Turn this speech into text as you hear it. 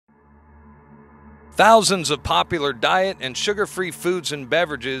Thousands of popular diet and sugar-free foods and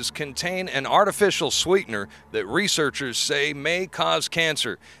beverages contain an artificial sweetener that researchers say may cause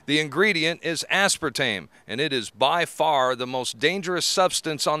cancer. The ingredient is aspartame, and it is by far the most dangerous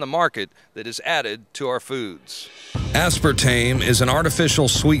substance on the market that is added to our foods. Aspartame is an artificial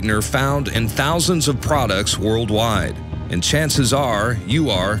sweetener found in thousands of products worldwide, and chances are you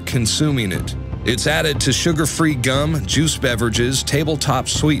are consuming it. It's added to sugar-free gum, juice beverages, tabletop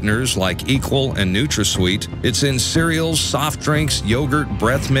sweeteners like Equal and NutraSweet. It's in cereals, soft drinks, yogurt,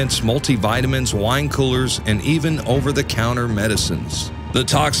 breath mints, multivitamins, wine coolers, and even over-the-counter medicines. The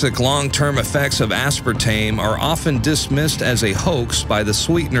toxic long-term effects of aspartame are often dismissed as a hoax by the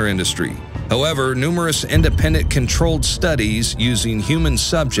sweetener industry. However, numerous independent controlled studies using human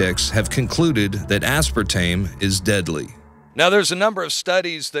subjects have concluded that aspartame is deadly. Now, there's a number of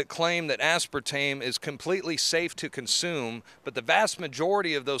studies that claim that aspartame is completely safe to consume, but the vast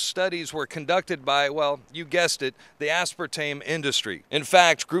majority of those studies were conducted by, well, you guessed it, the aspartame industry. In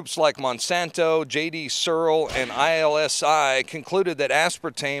fact, groups like Monsanto, J.D. Searle, and ILSI concluded that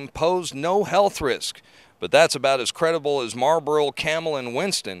aspartame posed no health risk. But that's about as credible as Marlboro, Camel, and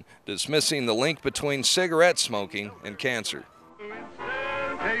Winston, dismissing the link between cigarette smoking and cancer.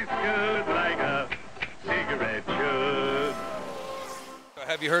 Tastes good like a cigarette should.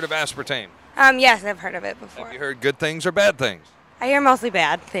 Have you heard of aspartame? Yes, I've heard of it before. Have you heard good things or bad things? I hear mostly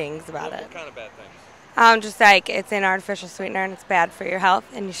bad things about it. What kind of bad things? Just like it's an artificial sweetener and it's bad for your health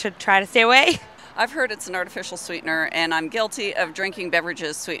and you should try to stay away. I've heard it's an artificial sweetener and I'm guilty of drinking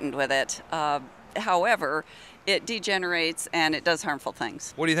beverages sweetened with it. However, it degenerates and it does harmful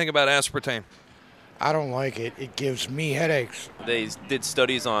things. What do you think about aspartame? I don't like it. It gives me headaches. They did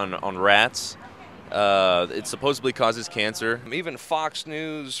studies on rats. It supposedly causes cancer. Even Fox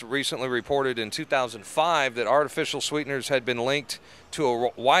News recently reported in 2005 that artificial sweeteners had been linked to a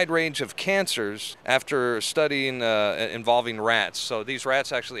wide range of cancers after studying involving rats. So these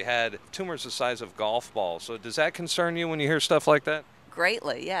rats actually had tumors the size of golf balls. So does that concern you when you hear stuff like that?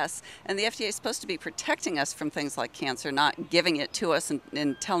 Greatly, yes. And the FDA is supposed to be protecting us from things like cancer, not giving it to us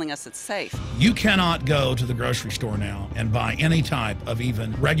and telling us it's safe. You cannot go to the grocery store now and buy any type of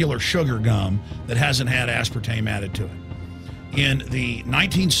even regular sugar gum that hasn't had aspartame added to it. In the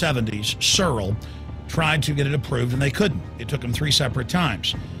 1970s, Searle tried to get it approved and they couldn't. It took them 3 separate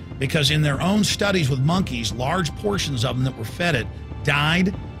times because in their own studies with monkeys, large portions of them that were fed it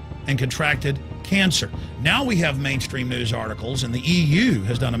died and contracted cancer. Now we have mainstream news articles, and the EU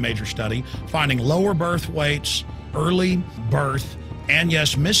has done a major study finding lower birth weights, early birth, and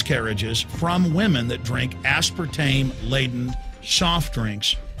yes, miscarriages from women that drink aspartame-laden soft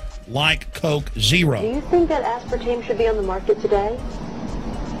drinks like Coke Zero. Do you think that aspartame should be on the market today?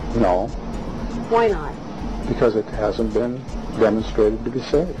 No. Why not? Because it hasn't been demonstrated to be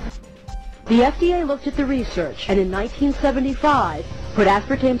safe. The FDA looked at the research and in 1975 put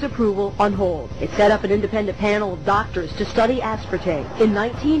aspartame's approval on hold. It set up an independent panel of doctors to study aspartame. In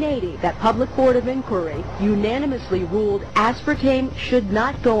 1980, that public board of inquiry unanimously ruled aspartame should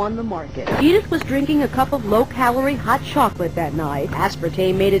not go on the market. Edith was drinking a cup of low-calorie hot chocolate that night.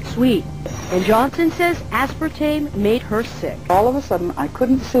 Aspartame made it sweet. And Johnson says aspartame made her sick. All of a sudden, I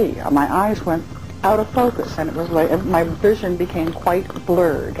couldn't see. My eyes went out of focus, and it was like my vision became quite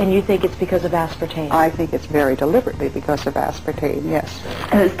blurred. And you think it's because of aspartame? I think it's very deliberately because of aspartame, yes.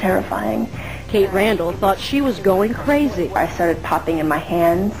 It was terrifying. Kate Randall thought she was going crazy. I started popping in my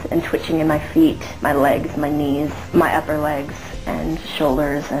hands and twitching in my feet, my legs, my knees, my upper legs, and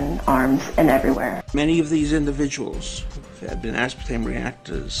shoulders and arms and everywhere. Many of these individuals who have been aspartame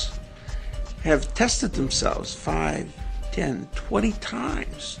reactors have tested themselves 5, 10, 20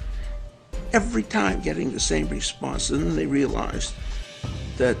 times. Every time getting the same response, and then they realized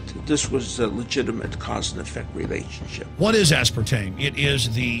that this was a legitimate cause and effect relationship. What is aspartame? It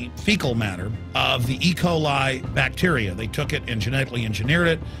is the fecal matter of the E. coli bacteria. They took it and genetically engineered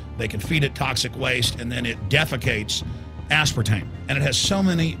it. They can feed it toxic waste, and then it defecates aspartame. And it has so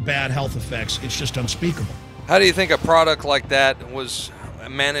many bad health effects, it's just unspeakable. How do you think a product like that was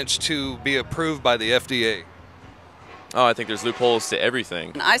managed to be approved by the FDA? Oh, I think there's loopholes to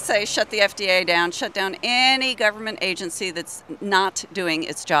everything. I say shut the FDA down, shut down any government agency that's not doing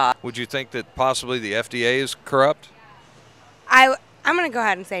its job. Would you think that possibly the FDA is corrupt? I'm going to go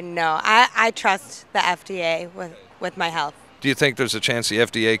ahead and say no. I trust the FDA with my health. Do you think there's a chance the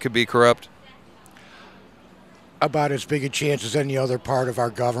FDA could be corrupt? About as big a chance as any other part of our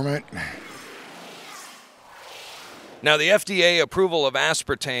government. Now, the FDA approval of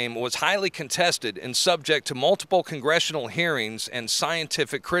aspartame was highly contested and subject to multiple congressional hearings and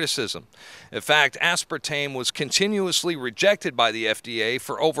scientific criticism. In fact, aspartame was continuously rejected by the FDA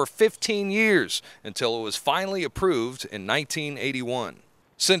for over 15 years until it was finally approved in 1981.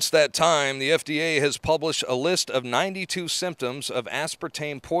 Since that time, the FDA has published a list of 92 symptoms of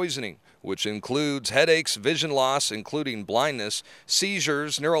aspartame poisoning, which includes headaches, vision loss, including blindness,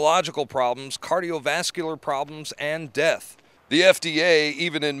 seizures, neurological problems, cardiovascular problems, and death. The FDA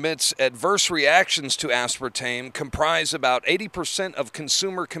even admits adverse reactions to aspartame comprise about 80% of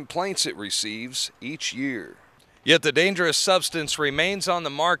consumer complaints it receives each year. Yet the dangerous substance remains on the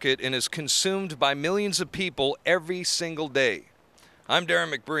market and is consumed by millions of people every single day. I'm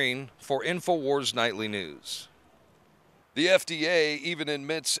Darrin McBreen for InfoWars Nightly News. The FDA even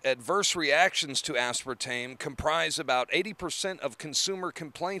admits adverse reactions to aspartame comprise about 80% of consumer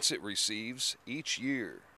complaints it receives each year.